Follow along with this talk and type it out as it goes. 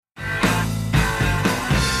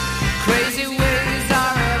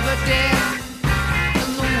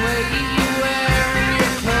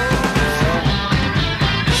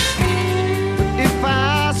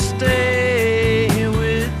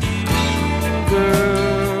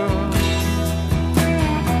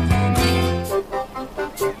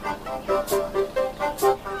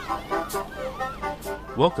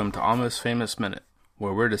Welcome to Almost Famous Minute,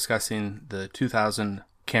 where we're discussing the 2000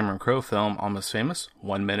 Cameron Crowe film Almost Famous,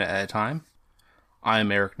 1 minute at a time.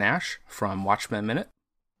 I'm Eric Nash from Watchmen Minute.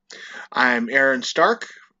 I'm Aaron Stark,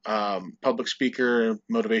 public speaker,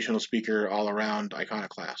 motivational speaker, all-around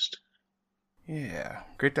iconoclast. Yeah,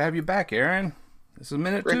 great to have you back, Aaron. This is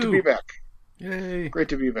minute Great 2. to be back. Yay. Great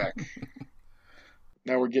to be back.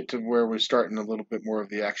 Now we get to where we're starting a little bit more of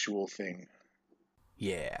the actual thing.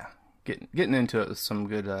 Yeah, getting into it with some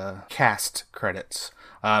good cast credits.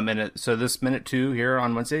 So this minute 2 here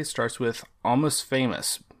on Wednesday starts with Almost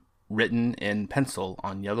Famous, written in pencil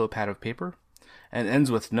on yellow pad of paper, and ends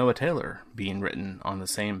with Noah Taylor being written on the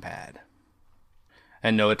same pad.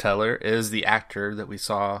 And Noah Taylor is the actor that we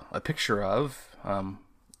saw a picture of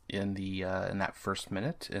in that first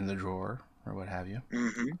minute in the drawer or what have you,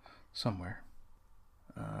 somewhere.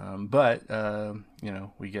 But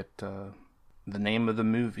we get the name of the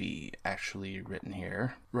movie actually written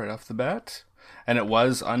here right off the bat, and it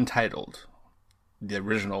was untitled. The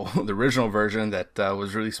original version that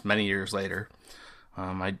was released many years later.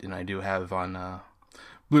 I do have on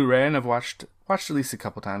Blu-ray, and I've watched at least a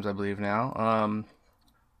couple times, I believe now.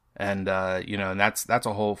 And that's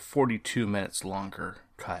a whole 42 minutes longer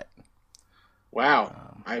cut.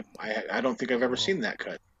 Wow, I don't think I've ever seen that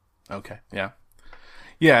cut. Okay, yeah.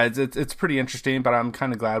 Yeah, it's pretty interesting, but I'm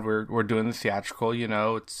kind of glad we're doing the theatrical. You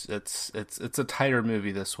know, it's a tighter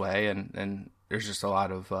movie this way, and there's just a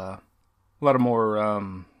lot of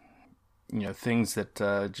more things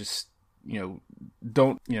that just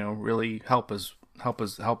don't really help a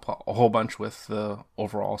whole bunch with the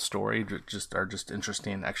overall story. Are just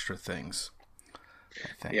interesting extra things, I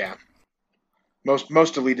think. Yeah.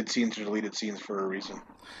 Most deleted scenes are deleted scenes for a reason.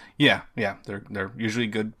 Yeah, they're usually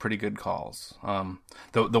pretty good calls.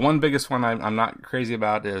 The one biggest one I'm not crazy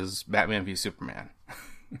about is Batman v Superman.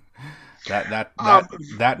 that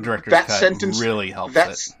director's cut sentence, really helps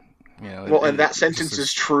it. That sentence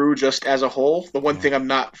is true just as a whole. The one thing I'm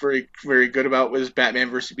not very, very good about was Batman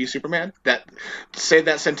v Superman. Say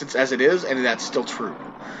that sentence as it is, and that's still true.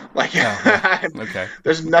 Okay.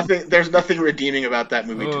 There's nothing redeeming about that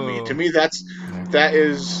movie to me. To me,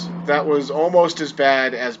 that was almost as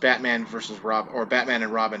bad as Batman versus Batman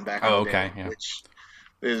and Robin back in the day, which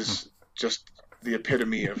is just the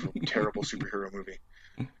epitome of a terrible superhero movie.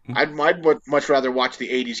 I'd much rather watch the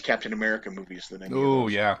 80s Captain America movies than any of those. Oh,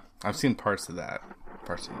 yeah. I've seen parts of that.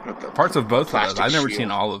 Parts of both of those. I've never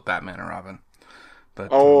seen all of Batman and Robin.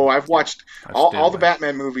 But, I've watched all the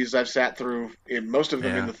Batman movies. I've sat through, most of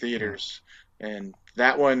them in the theaters. Yeah. And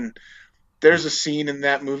that one, there's a scene in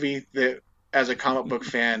that movie that, as a comic book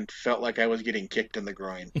fan, felt like I was getting kicked in the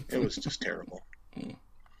groin. It was just terrible.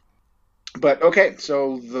 But, okay,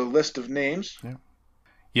 so the list of names. Yeah.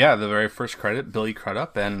 Yeah, the very first credit, Billy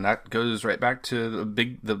Crudup, and that goes right back to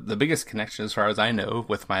the biggest connection, as far as I know,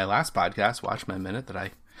 with my last podcast, Watchmen Minute, that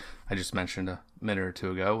I just mentioned a minute or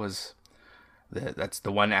two ago. Was that's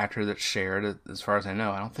the one actor that's shared, as far as I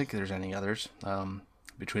know. I don't think there's any others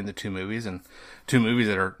between the two movies, and two movies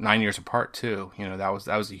that are 9 years apart too. That was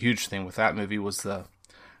a huge thing with that movie, was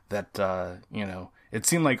it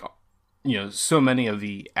seemed like so many of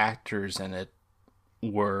the actors in it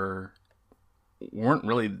weren't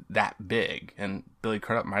really that big, and Billy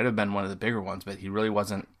Crudup might have been one of the bigger ones, but he really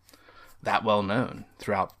wasn't that well known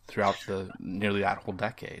throughout the nearly that whole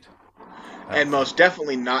decade. And most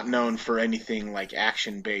definitely not known for anything like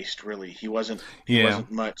action based. Really, he wasn't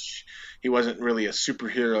much. He wasn't really a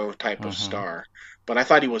superhero type of star. But I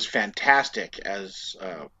thought he was fantastic as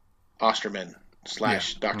Osterman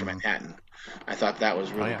 / Dr. Manhattan. I thought that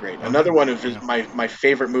was really great. Another one of my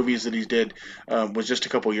favorite movies that he did was just a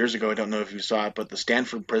couple years ago. I don't know if you saw it, but the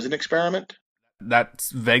Stanford Prison Experiment.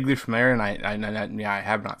 That's vaguely familiar, and I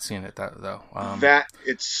have not seen it though.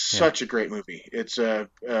 It's such a great movie. It's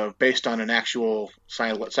based on an actual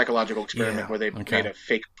psychological experiment where they made a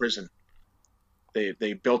fake prison.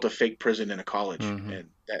 They built a fake prison in a college, and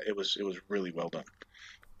it was really well done.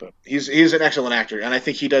 But he's an excellent actor, and I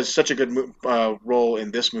think he does such a good role in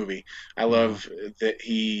this movie. I love that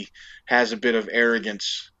he has a bit of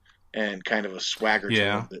arrogance and kind of a swagger to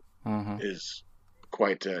him that is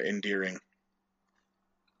quite endearing.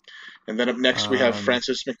 And then up next we have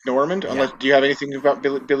Frances McDormand. Do you have anything about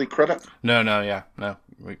Billy Crudup? No.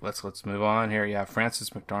 Let's move on here. Yeah, Frances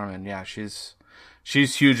McDormand. Yeah, she's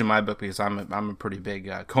huge in my book because I'm a pretty big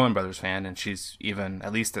Coen Brothers fan, and she's even,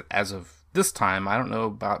 at least as of this time, I don't know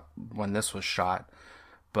about when this was shot,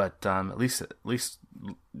 but at least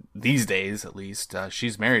these days,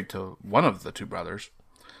 she's married to one of the two brothers,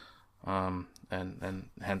 and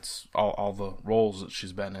hence all the roles that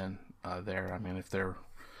she's been in there. I mean, if they're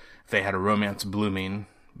they had a romance blooming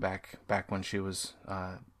back when she was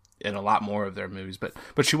in a lot more of their movies. But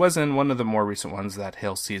she was in one of the more recent ones, that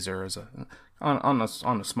Hail Caesar, is on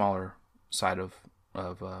a smaller side of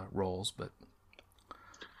roles, but.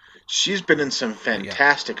 She's been in some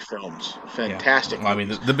fantastic films. Fantastic. Yeah. Well, I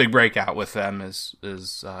mean, the big breakout with them is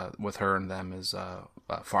with her and them is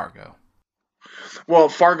Fargo. Well,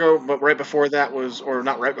 Fargo, but right before that was, or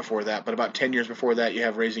not right before that, but about 10 years before that, you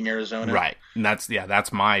have Raising Arizona. Right, and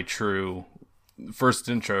that's my true first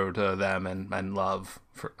intro to them, and love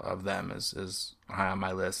of them is high on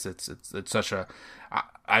my list. It's such a.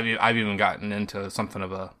 I've even gotten into something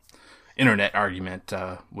of a internet argument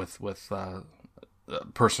with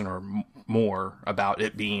person or more about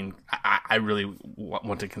it being. I really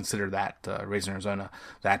want to consider that Raising Arizona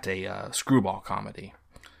that a screwball comedy,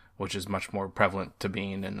 which is much more prevalent to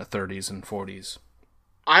being in the 30s and 40s.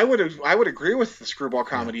 I would agree with the screwball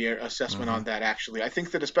comedy assessment on that. Actually, I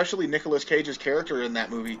think that especially Nicolas Cage's character in that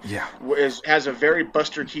movie has a very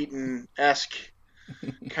Buster Keaton-esque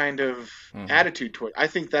kind of attitude to it. I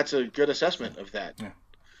think that's a good assessment of that.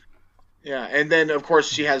 Yeah, and then of course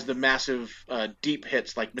she has the massive deep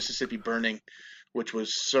hits like Mississippi Burning, which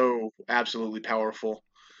was so absolutely powerful.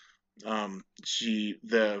 She's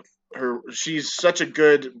such a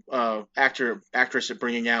good actress at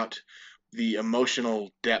bringing out the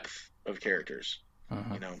emotional depth of characters,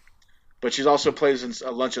 But she also plays in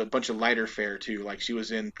a bunch of lighter fare too. Like she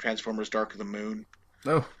was in Transformers: Dark of the Moon.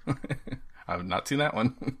 Oh, I've not seen that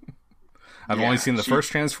one. I've only seen the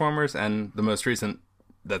first Transformers and the most recent.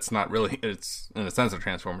 That's not really, it's in a sense a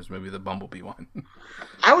Transformers movie, the Bumblebee one.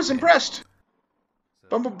 I was impressed.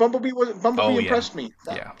 Bumblebee impressed me.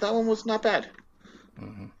 That one was not bad.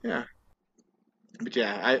 Mm-hmm. Yeah.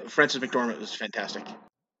 But Frances McDormand was fantastic.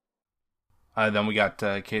 Then we got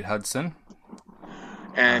Kate Hudson.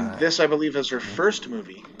 And this, I believe, is her first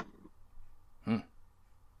movie.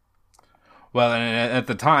 Well, and at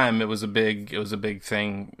the time, it was a big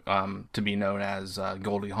thing to be known as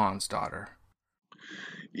Goldie Hawn's daughter.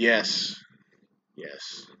 Yes.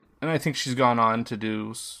 And I think she's gone on to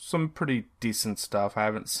do some pretty decent stuff. I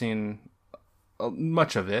haven't seen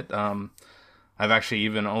much of it. I've actually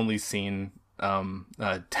even only seen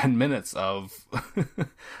 10 minutes of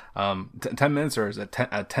 10 minutes, or is it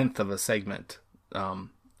a tenth of a segment of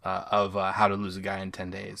How to Lose a Guy in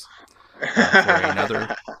 10 Days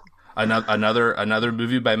for another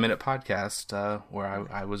Movie by Minute podcast where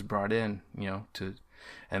I was brought in,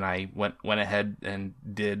 and I went ahead and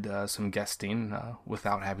did some guesting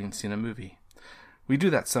without having seen a movie. We do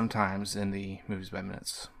that sometimes in the Movies by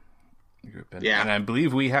Minutes group, and I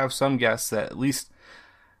believe we have some guests that at least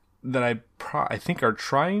that I think are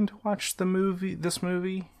trying to watch this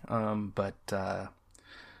movie, but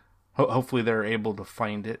hopefully they're able to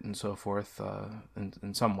find it and so forth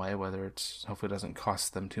in some way, whether it's hopefully it doesn't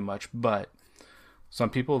cost them too much. But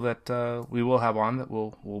some people that we will have on that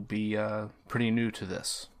will be pretty new to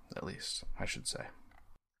this, at least I should say.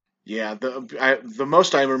 Yeah, the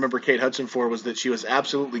most I remember Kate Hudson for was that she was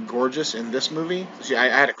absolutely gorgeous in this movie. I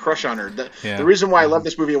had a crush on her. The reason why I loved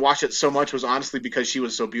this movie and watched it so much was honestly because she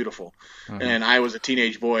was so beautiful. Mm-hmm. And I was a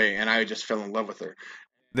teenage boy, and I just fell in love with her.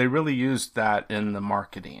 They really used that in the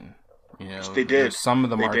marketing. They did. Some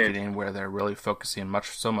of the marketing where they're really focusing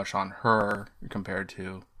so much on her compared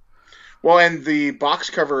to... Well, and the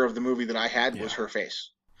box cover of the movie that I had was her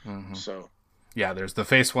face. Mm-hmm. So... Yeah, there's the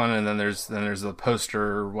face one, and then there's the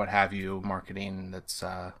poster, what have you, marketing that's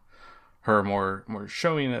her more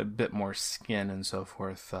showing a bit more skin and so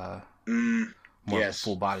forth, more of a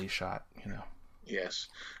full body shot, Yes,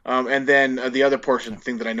 and then the other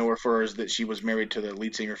thing that I know her for is that she was married to the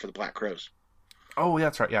lead singer for the Black Crowes. Oh,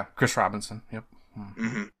 that's right. Yeah, Chris Robinson. Yep.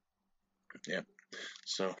 Mm-hmm. Yep.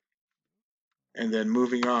 So, and then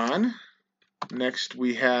moving on, next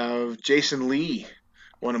we have Jason Lee.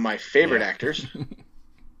 One of my favorite actors.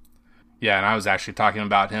 Yeah, and I was actually talking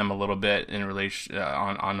about him a little bit in relation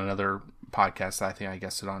on another podcast that I think I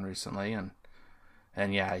guested on recently,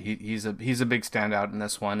 and yeah, he's a big standout in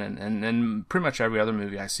this one, and pretty much every other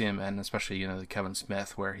movie I see him in, especially the Kevin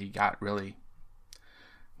Smith, where he got really,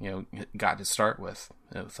 got to start with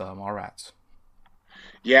Mallrats.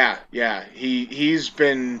 Yeah, he's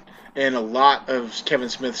been in a lot of Kevin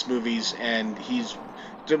Smith's movies, and he's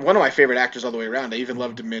one of my favorite actors all the way around. I even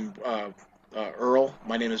loved him in Earl.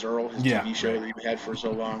 My Name is Earl, his TV show that he had for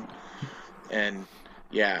so long. And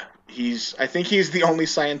I think he's the only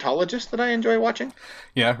Scientologist that I enjoy watching.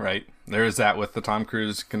 Yeah, right. There is that with the Tom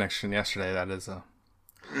Cruise connection yesterday. That is a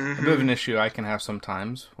bit of an issue I can have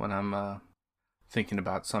sometimes when I'm thinking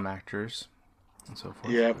about some actors. and so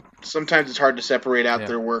forth. Yeah, sometimes it's hard to separate out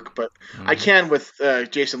their work, but I can with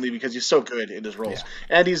Jason Lee because he's so good in his roles,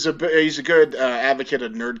 and he's a good advocate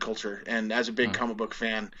of nerd culture. And as a big comic book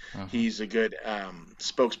fan, he's a good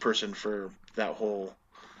spokesperson for that whole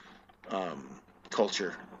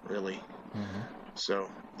culture, really. So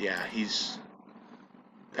yeah,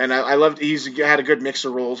 and I loved. He's had a good mix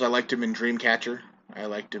of roles. I liked him in Dreamcatcher. I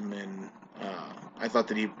liked him in. I thought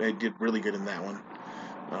that he did really good in that one.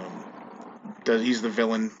 He's the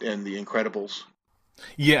villain in The Incredibles.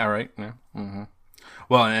 Yeah, right. Yeah.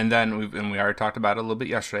 Well, and then we already talked about it a little bit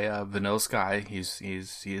yesterday. Vanilla Sky. He's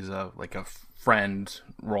like a friend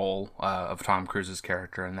role of Tom Cruise's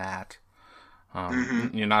character in that.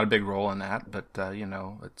 You're not a big role in that, but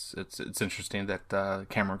it's interesting that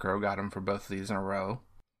Cameron Crowe got him for both of these in a row.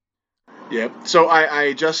 Yep. So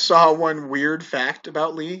I just saw one weird fact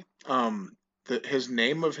about Lee. His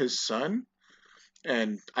name of his son.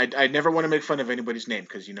 And I never want to make fun of anybody's name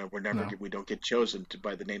because we don't get chosen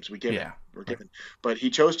by the names we give. Yeah, we're given. But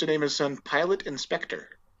he chose to name his son Pilot Inspector.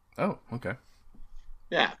 Oh, okay.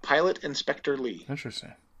 Yeah, Pilot Inspector Lee.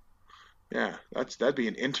 Interesting. Yeah, that'd be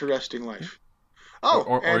an interesting life. Oh,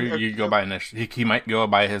 or you go by initials. He might go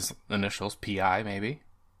by his initials, PI maybe.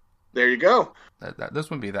 There you go. That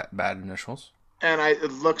this wouldn't be that bad initials. And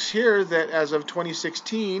it looks here that as of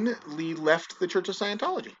 2016, Lee left the Church of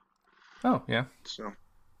Scientology. Oh, yeah. So,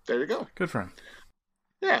 there you go. Good for him.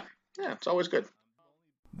 Yeah, it's always good.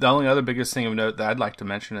 The only other biggest thing of note that I'd like to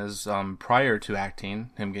mention is prior to him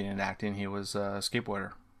getting into acting, he was a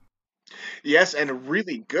skateboarder. Yes, and a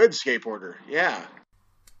really good skateboarder. Yeah.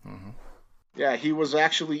 Yeah, he was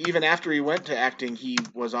actually, even after he went to acting, he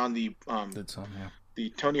was on the the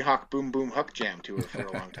Tony Hawk Boom Boom Huck Jam tour for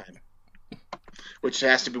a long time. Which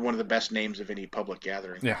has to be one of the best names of any public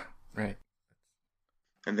gathering. Yeah, right.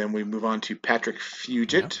 And then we move on to Patrick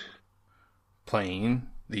Fugit. Playing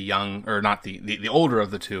the young, or not the older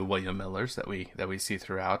of the two William Millers that we see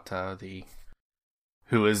throughout,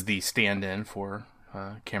 who is the stand-in for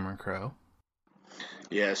Cameron Crowe.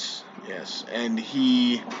 Yes. And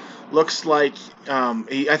he looks like,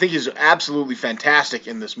 I think he's absolutely fantastic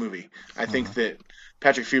in this movie. I think that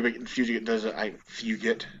Patrick Fugit does,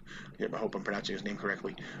 Fugit, I hope I'm pronouncing his name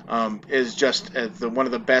correctly, is just one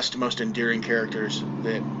of the best, most endearing characters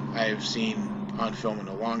that I've seen on film in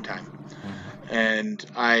a long time. And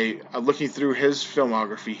looking through his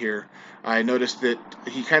filmography here, I noticed that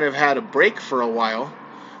he kind of had a break for a while,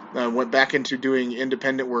 went back into doing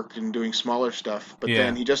independent work and doing smaller stuff, but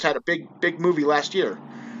then he just had a big movie last year.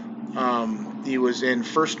 He was in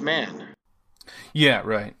First Man. Yeah,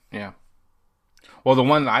 right, yeah. Well, the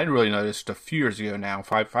one that I really noticed a few years ago now,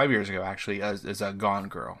 five years ago actually, is a Gone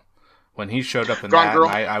Girl. When he showed up in that,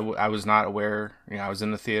 I was not aware. I was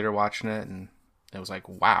in the theater watching it, and it was like,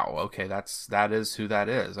 wow, okay, that is who that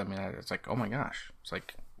is. I mean, it's like, oh my gosh, it's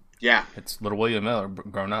like, yeah, it's little William Miller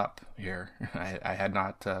grown up here. I had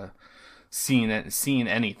not seen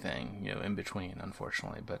anything in between,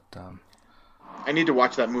 unfortunately, but. I need to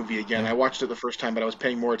watch that movie again. I watched it the first time, but I was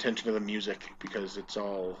paying more attention to the music because it's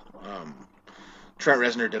all. Trent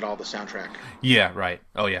Reznor did all the soundtrack. Yeah, right.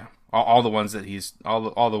 Oh yeah, all the ones that he's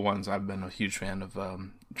all the ones I've been a huge fan of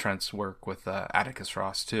Trent's work with Atticus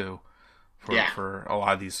Ross too, for a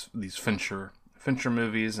lot of these Fincher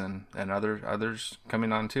movies and others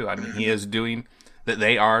coming on too. I mean, he is doing that.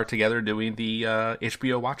 They are together doing the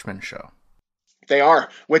HBO Watchmen show. They are,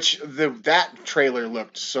 which that trailer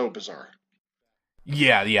looked so bizarre.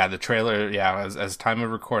 Yeah, the trailer. Yeah, as time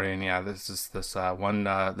of recording. Yeah, this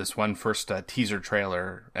one first teaser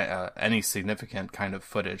trailer. Any significant kind of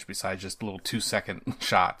footage besides just little 2-second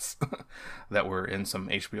shots that were in some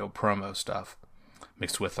HBO promo stuff,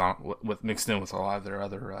 mixed in with a lot of their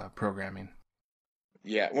other programming.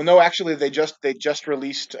 Yeah, well, no, actually, they just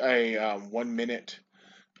released a 1 minute,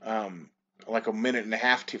 like a minute and a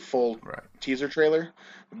half full teaser trailer.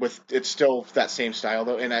 It's still that same style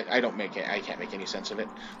though, and I can't make any sense of it.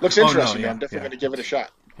 Looks interesting. I'm definitely going to give it a shot.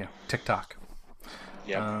 Yeah, TikTok.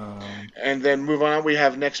 Yeah. And then move on. We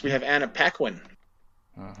have Anna Paquin,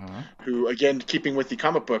 who, again, keeping with the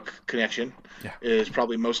comic book connection, is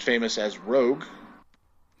probably most famous as Rogue.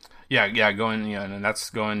 Yeah, and that's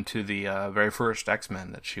going to the very first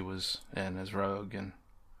X-Men that she was in as Rogue, and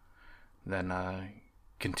then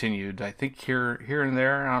continued, I think, here and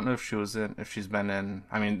there. I don't know if she's been in.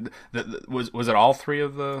 I mean, was it all three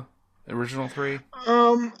of the original three?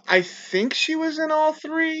 I think she was in all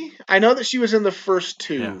three. I know that she was in the first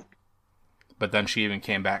two. Yeah. But then she even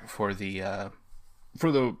came back for the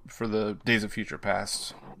Days of Future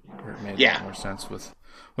Past, where it made more sense with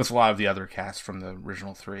a lot of the other cast from the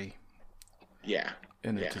original three. Yeah.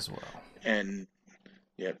 in it as well. And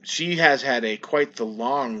yeah, she has had quite the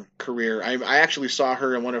long career. I actually saw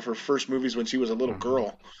her in one of her first movies when she was a little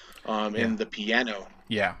girl, in The Piano.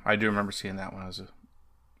 Yeah, I do remember seeing that when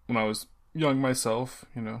I was young myself.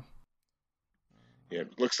 Yeah,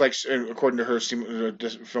 looks like according to her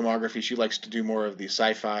filmography, she likes to do more of the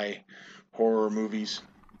sci-fi horror movies.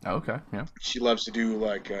 Oh, okay, yeah. She loves to do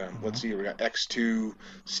like let's see, we got X2,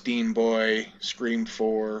 Steam Boy, Scream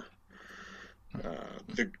 4,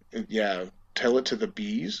 Tell It to the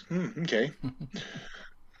Bees. Okay.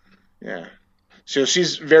 Yeah. So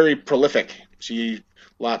she's very prolific.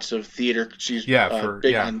 Lots of theater. She's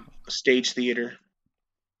big on stage theater.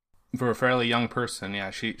 For a fairly young person,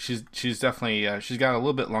 yeah, she's definitely she's got a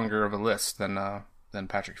little bit longer of a list than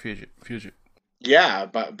Patrick Fugit. Yeah,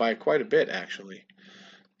 by quite a bit actually.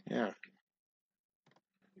 Yeah.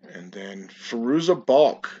 And then Fairuza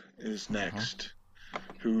Balk is next,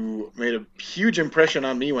 who made a huge impression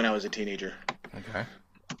on me when I was a teenager. Okay.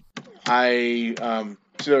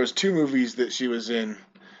 So there was 2 movies that she was in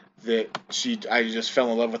that I just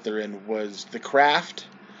fell in love with her in, was The Craft,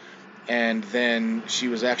 and then she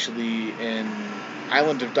was actually in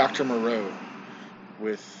Island of Dr. Moreau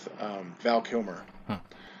with Val Kilmer.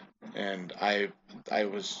 And I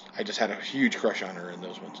just had a huge crush on her in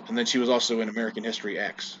those ones. And then she was also in American History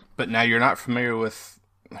X. But now you're not familiar with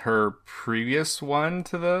her previous one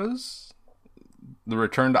to those? The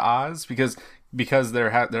Return to Oz? Because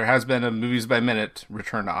there has been a Movies by Minute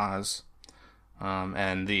Return to Oz.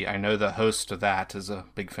 And I know the host of that is a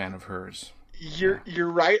big fan of hers. You're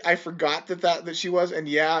right. I forgot that she was, and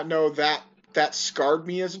that scarred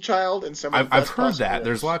me as a child. And I've heard that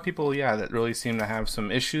there's a lot of people, that really seem to have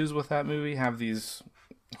some issues with that movie. Have these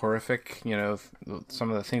horrific,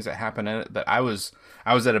 some of the things that happen in it. But I was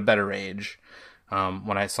at a better age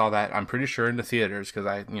when I saw that. I'm pretty sure in the theaters,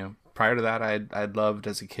 because prior to that I'd loved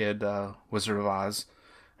as a kid Wizard of Oz,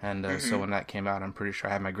 and so when that came out, I'm pretty sure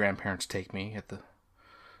I had my grandparents take me at the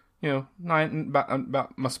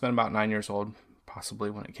must have been about 9 years old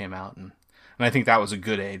possibly when it came out, and I think that was a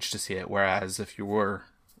good age to see it. Whereas if you were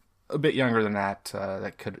a bit younger than that,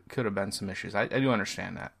 that could have been some issues. I do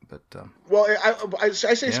understand that, but well, I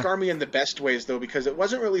say scar me in the best ways though, because it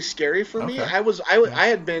wasn't really scary for me. I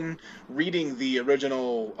had been reading the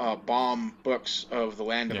original Baum books of the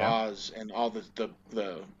Land of Oz and all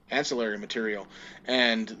the ancillary material,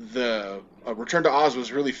 and the Return to Oz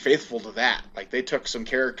was really faithful to that. Like they took some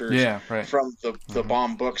characters from the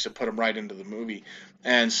Baum books and put them right into the movie,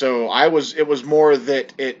 and so it was more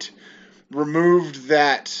that it removed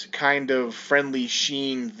that kind of friendly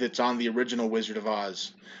sheen that's on the original Wizard of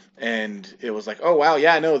Oz, and it was like, oh wow,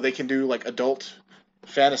 they can do like adult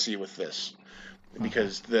fantasy with this,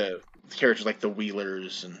 because the characters like the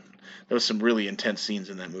Wheelers, and there was some really intense scenes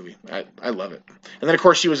in that movie. I love it. And then of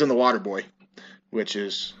course she was in The Waterboy, which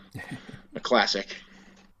is a classic.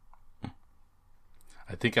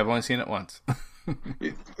 I think I've only seen it once.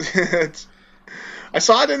 I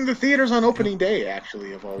saw it in the theaters on opening day,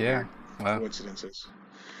 actually, of all weird coincidences.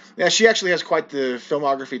 Yeah, she actually has quite the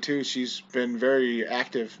filmography too. She's been very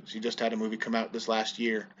active. She just had a movie come out this last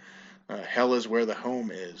year, Hell is Where the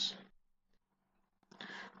Home Is.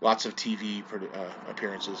 Lots of TV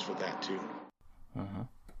appearances for that too.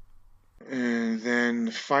 And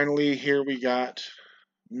then finally here we got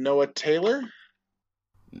Noah Taylor.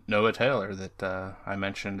 Noah Taylor that I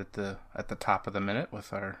mentioned at the top of the minute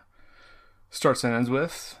with our starts and ends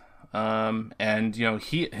with. And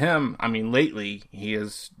lately he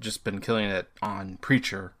has just been killing it on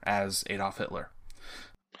Preacher as Adolf Hitler.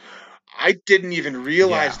 I didn't even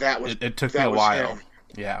realize that was. It took me a while. Him.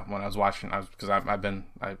 Yeah, when I was watching, I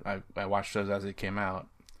watched those as it came out.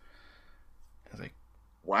 I was like,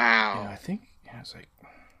 wow. I think I was like,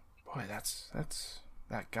 boy, that's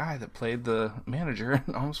that guy that played the manager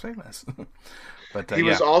in Almost Famous. But he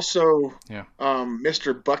was also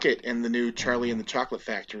Mr. Bucket in the new Charlie and the Chocolate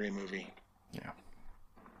Factory movie. Yeah.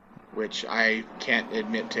 Which I can't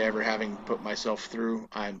admit to ever having put myself through.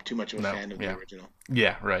 I'm too much of a fan of the original.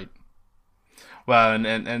 Yeah, right. Well,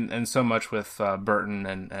 and so much with Burton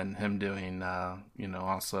and him doing,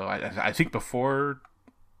 also I think before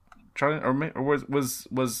Charlie, or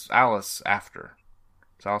was Alice after?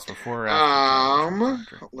 Alice before or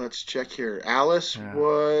after? Let's check here. Alice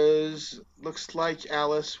was. Looks like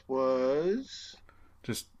Alice was.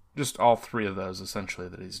 Just all three of those essentially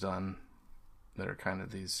that he's done. That are kind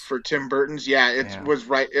of these for Tim Burton's. Yeah, it was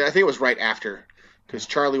right. I think it was right after, because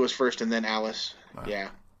Charlie was first and then Alice. Yeah.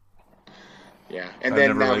 And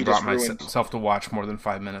then now he just ruined myself to watch more than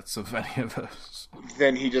 5 minutes of any of those.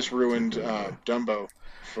 Then he just ruined Dumbo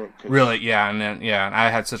Really, yeah, and then I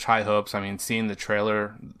had such high hopes. I mean, seeing the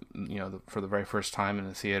trailer, for the very first time in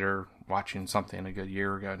the theater, watching something a good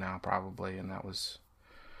year ago now, probably, and that was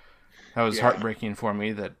heartbreaking for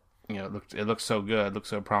me. That it looked so good, looked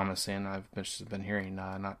so promising. I've just been hearing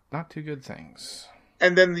not too good things.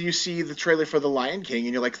 And then you see the trailer for The Lion King,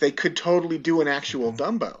 and you're like, they could totally do an actual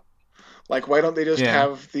Dumbo. Like, why don't they just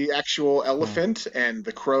have the actual elephant and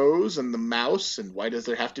the crows and the mouse? And why does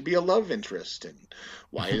there have to be a love interest? And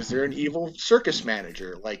why is there an evil circus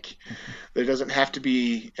manager? Like, there doesn't have to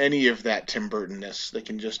be any of that Tim Burton-ness. They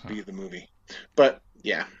can just be the movie. But,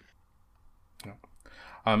 yeah.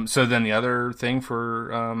 So then the other thing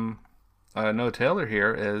for Noah Taylor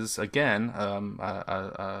here is, again,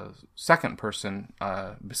 a second person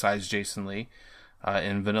besides Jason Lee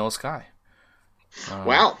in Vanilla Sky.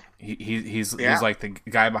 Wow. He's like the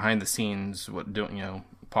guy behind the scenes,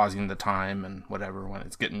 pausing the time and whatever when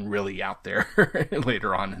it's getting really out there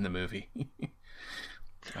later on in the movie.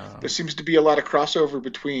 There seems to be a lot of crossover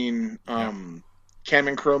between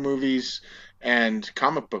Cameron Crowe movies and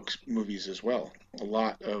comic books movies as well. A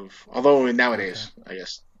lot of, although nowadays, I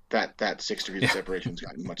guess that 6 degrees of separation has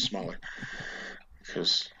gotten much smaller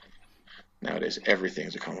because nowadays everything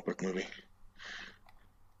is a comic book movie.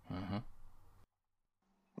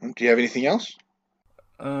 Do you have anything else?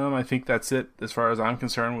 I think that's it as far as I'm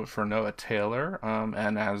concerned for Noah Taylor.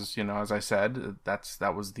 And as as I said,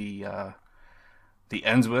 that was the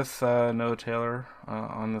ends with Noah Taylor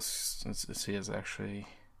on this. Let's see, is actually,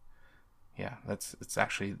 it's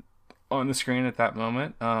actually on the screen at that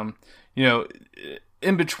moment.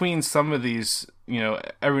 In between some of these,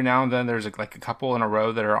 every now and then there's a couple in a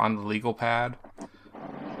row that are on the legal pad.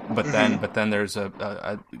 But then there's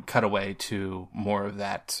a cutaway to more of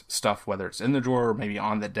that stuff, whether it's in the drawer or maybe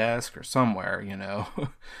on the desk or somewhere,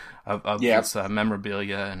 of this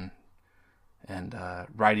memorabilia and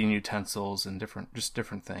writing utensils and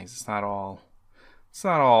different things. It's not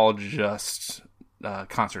all just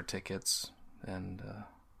concert tickets, and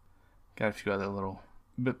got a few other little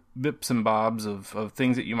bips and bobs of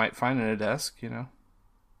things that you might find in a desk,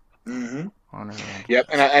 Mm-hmm. Yep,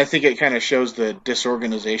 and I think it kind of shows the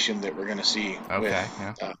disorganization that we're going to see with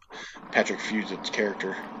Patrick Fugit's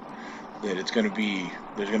character. That there's going to be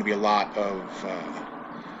a lot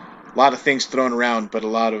of things thrown around, but a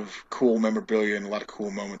lot of cool memorabilia and a lot of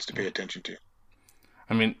cool moments to pay attention to.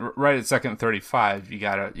 I mean, right at second 35, you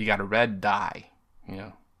got a red die,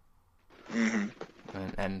 Mm-hmm.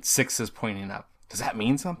 and 6 is pointing up. Does that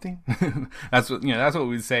mean something? That's what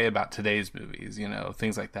we'd say about today's movies.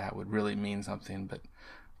 Things like that would really mean something.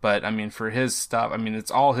 But I mean, for his stuff, I mean,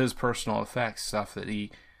 it's all his personal effects stuff that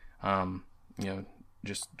he,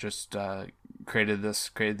 just created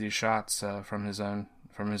these shots from his own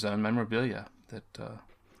memorabilia.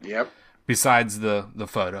 That besides the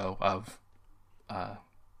photo of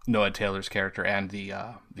Noah Taylor's character and the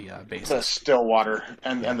basis. The Stillwater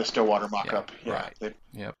and the Stillwater mock-up. Right.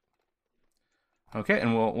 Yep. Okay,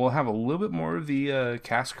 and we'll have a little bit more of the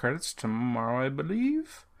cast credits tomorrow, I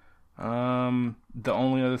believe. The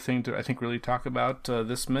only other thing to, I think, really talk about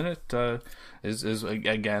this minute is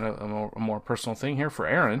again a more personal thing here for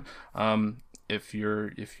Aaron. If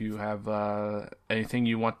you have anything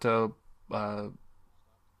you want to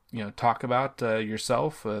talk about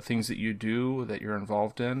yourself, things that you do, that you're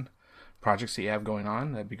involved in, projects that you have going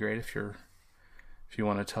on, that'd be great if you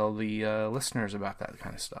want to tell the listeners about that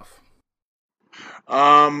kind of stuff.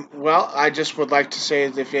 Well, I just would like to say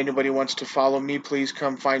that if anybody wants to follow me, please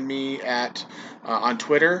come find me on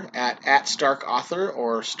Twitter at StarkAuthor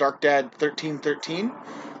or StarkDad1313.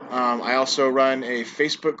 I also run a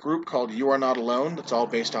Facebook group called You Are Not Alone. That's all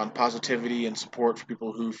based on positivity and support for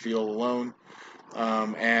people who feel alone.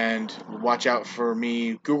 And watch out for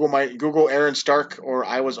me. Google Aaron Stark or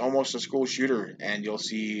I Was Almost a School Shooter, and you'll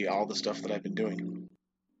see all the stuff that I've been doing.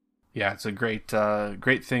 Yeah, it's a great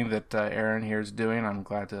thing that Aaron here is doing. I'm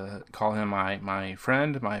glad to call him my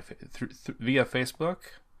friend, via Facebook.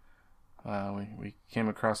 We came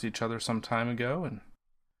across each other some time ago, and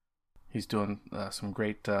he's doing some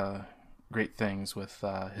great things with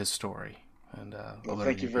his story. And well,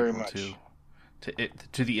 thank you very much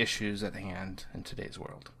to the issues at hand in today's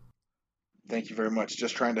world. Thank you very much.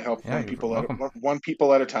 Just trying to help one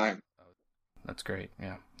people at a time. That's great.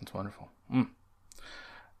 Yeah, that's wonderful.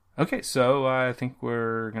 Okay, so I think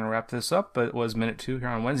we're going to wrap this up, but it was minute 2 here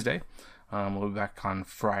on Wednesday. We'll be back on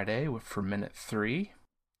Friday for minute 3.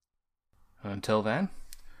 Until then,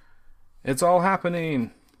 it's all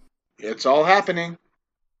happening. It's all happening.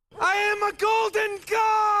 I am a golden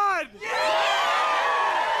god! Yeah!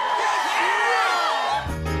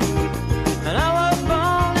 And I was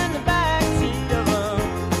born in the backseat of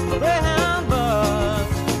a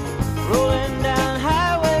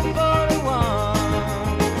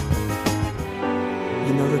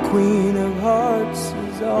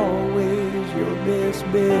is always your best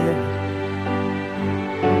bet.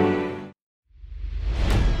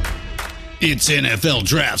 It's NFL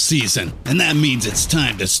draft season, and that means it's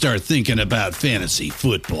time to start thinking about fantasy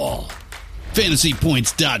football.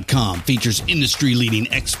 FantasyPoints.com features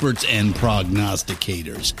industry-leading experts and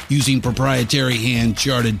prognosticators using proprietary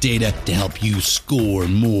hand-charted data to help you score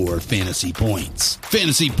more fantasy points.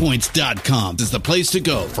 FantasyPoints.com is the place to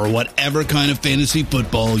go for whatever kind of fantasy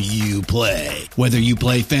football you play. Whether you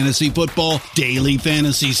play fantasy football, daily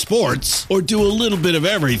fantasy sports, or do a little bit of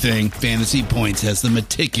everything, Fantasy Points has the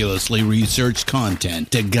meticulously researched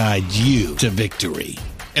content to guide you to victory.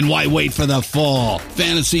 And why wait for the fall?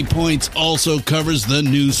 Fantasy Points also covers the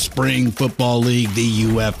new spring football league, the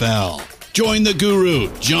UFL. Join the guru,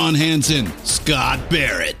 John Hansen, Scott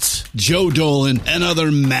Barrett, Joe Dolan, and other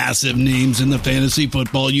massive names in the fantasy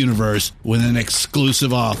football universe with an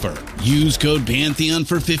exclusive offer. Use code Pantheon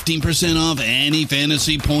for 15% off any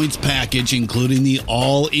Fantasy Points package, including the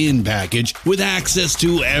all-in package, with access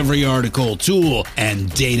to every article, tool,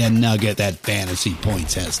 and data nugget that Fantasy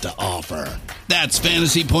Points has to offer. That's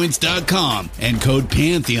FantasyPoints.com and code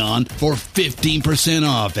Pantheon for 15%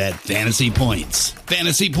 off at Fantasy Points.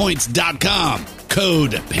 FantasyPoints.com,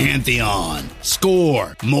 code Pantheon.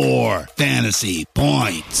 Score more fantasy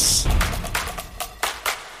points.